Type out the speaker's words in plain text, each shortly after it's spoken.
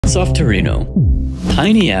Softorino.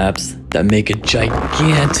 Tiny apps that make a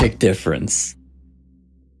gigantic difference.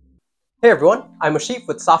 Hey everyone, I'm Ashif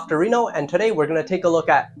with Softorino, and today we're going to take a look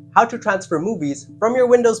at how to transfer movies from your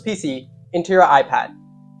Windows PC into your iPad.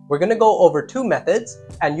 We're going to go over two methods,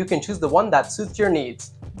 and you can choose the one that suits your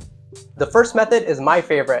needs. The first method is my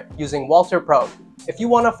favorite, using WALTR PRO. If you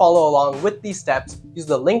want to follow along with these steps, use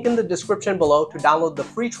the link in the description below to download the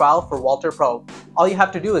free trial for WALTR PRO. All you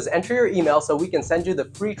have to do is enter your email so we can send you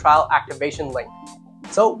the free trial activation link.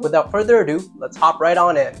 So without further ado, let's hop right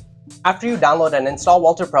on in. After you download and install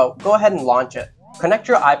WALTR PRO, go ahead and launch it. Connect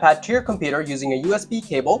your iPad to your computer using a USB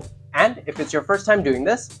cable, and if it's your first time doing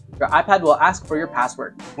this, your iPad will ask for your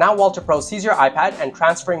password. Now WALTR PRO sees your iPad, and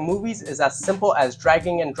transferring movies is as simple as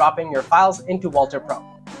dragging and dropping your files into WALTR PRO.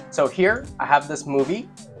 So here, I have this movie,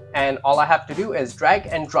 and all I have to do is drag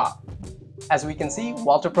and drop. As we can see,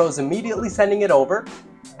 WALTR PRO is immediately sending it over,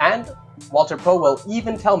 and WALTR PRO will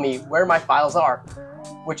even tell me where my files are,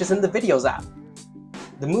 which is in the Videos app.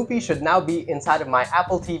 The movie should now be inside of my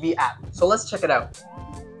Apple TV app, so let's check it out.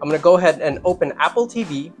 I'm going to go ahead and open Apple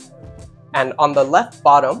TV, and on the left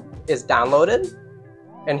bottom is Downloaded,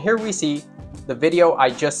 and here we see the video I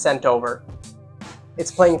just sent over.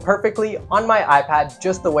 It's playing perfectly on my iPad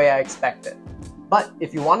just the way I expected. But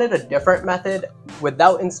if you wanted a different method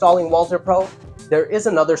without installing WALTR PRO, there is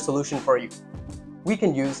another solution for you. We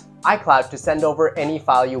can use iCloud to send over any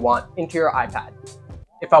file you want into your iPad.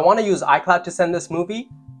 If I want to use iCloud to send this movie,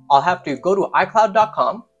 I'll have to go to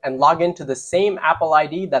iCloud.com and log into the same Apple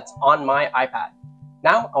ID that's on my iPad.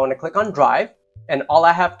 Now I want to click on Drive, and all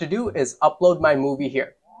I have to do is upload my movie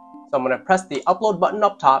here. So I'm going to press the upload button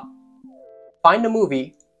up top, find a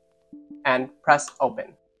movie, and press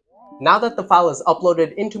open. Now that the file is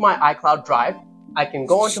uploaded into my iCloud Drive, I can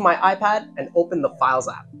go onto my iPad and open the Files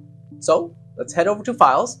app. So let's head over to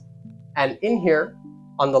Files, and in here,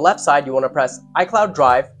 on the left side, you want to press iCloud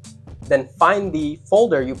Drive, then find the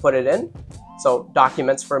folder you put it in, so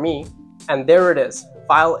Documents for me, and there it is,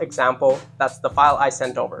 File Example. That's the file I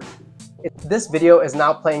sent over. This video is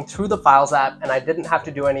now playing through the Files app, and I didn't have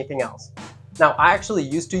to do anything else. Now, I actually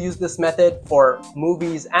used to use this method for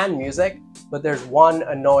movies and music, but there's one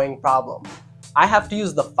annoying problem. I have to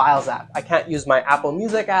use the Files app. I can't use my Apple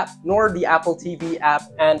Music app, nor the Apple TV app,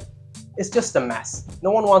 and it's just a mess.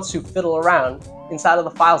 No one wants to fiddle around inside of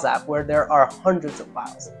the Files app where there are hundreds of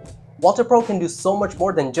files. WALTR PRO can do so much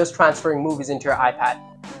more than just transferring movies into your iPad.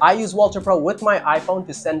 I use WALTR PRO with my iPhone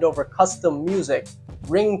to send over custom music,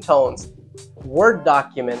 ringtones, Word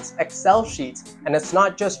documents, Excel sheets, and it's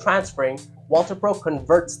not just transferring, WALTR PRO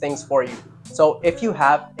converts things for you. So if you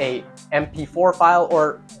have a MP4 file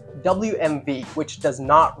or WMV, which does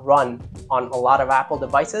not run on a lot of Apple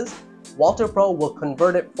devices, WALTR PRO will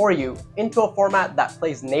convert it for you into a format that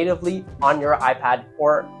plays natively on your iPad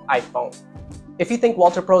or iPhone. If you think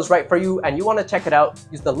WALTR PRO is right for you and you want to check it out,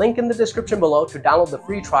 use the link in the description below to download the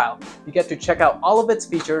free trial. You get to check out all of its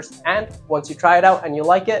features, and once you try it out and you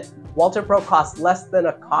like it, WALTR PRO costs less than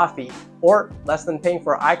a coffee, or less than paying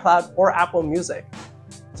for iCloud or Apple Music.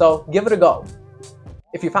 So give it a go.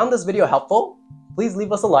 If you found this video helpful, please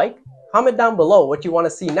leave us a like, comment down below what you want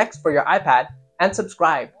to see next for your iPad, and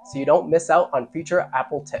subscribe so you don't miss out on future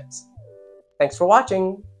Apple tips. Thanks for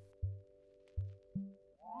watching.